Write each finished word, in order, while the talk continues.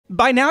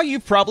By now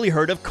you've probably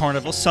heard of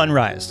Carnival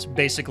Sunrise,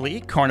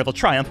 basically Carnival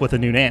Triumph with a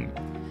new name.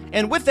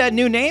 And with that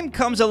new name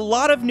comes a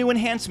lot of new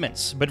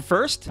enhancements, but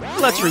first,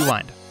 let's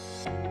rewind.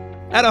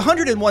 At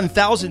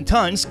 101,000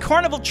 tons,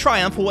 Carnival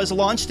Triumph was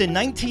launched in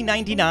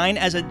 1999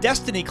 as a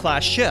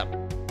Destiny-class ship.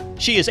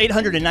 She is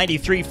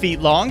 893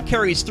 feet long,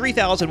 carries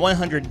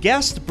 3,100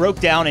 guests, broke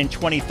down in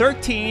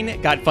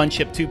 2013, got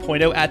Funship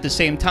 2.0 at the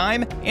same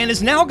time, and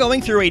is now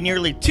going through a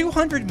nearly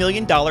 $200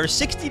 million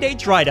 60-day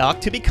dry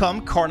dock to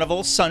become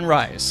Carnival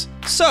Sunrise.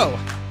 So,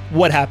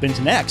 what happens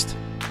next?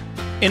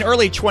 In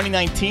early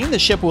 2019, the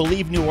ship will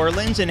leave New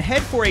Orleans and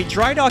head for a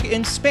dry dock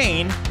in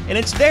Spain, and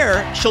it's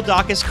there she'll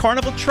dock as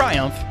Carnival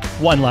Triumph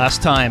one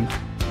last time.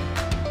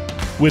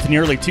 With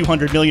nearly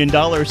 $200 million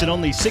and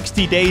only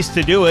 60 days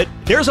to do it,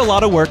 there's a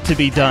lot of work to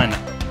be done.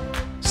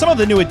 Some of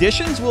the new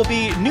additions will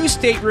be new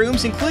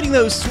staterooms, including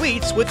those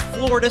suites with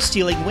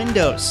floor-to-ceiling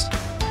windows,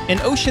 an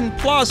Ocean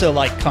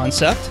Plaza-like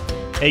concept,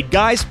 a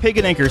Guy's Pig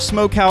and Anchor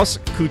Smokehouse,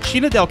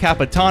 Cucina del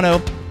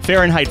Capitano,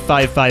 Fahrenheit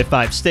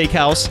 555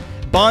 Steakhouse,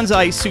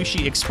 Bonsai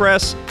Sushi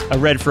Express, a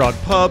RedFrog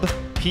Pub,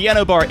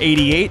 Piano Bar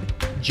 88,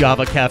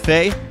 Java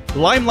Cafe,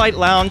 Limelight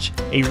Lounge,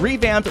 a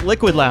revamped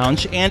Liquid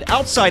Lounge, and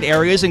outside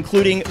areas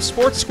including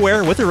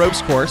SportsSquare with a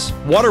ropes course,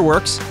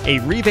 WaterWorks,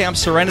 a revamped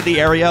Serenity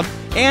area,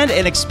 and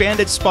an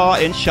expanded spa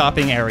and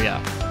shopping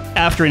area.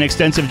 After an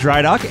extensive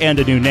dry dock and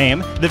a new name,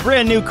 the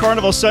brand new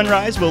Carnival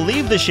Sunrise will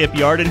leave the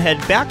shipyard and head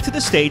back to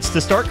the States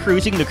to start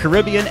cruising the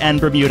Caribbean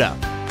and Bermuda.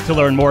 To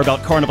learn more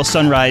about Carnival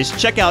Sunrise,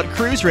 check out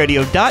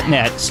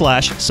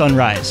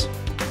cruiseradio.net/sunrise.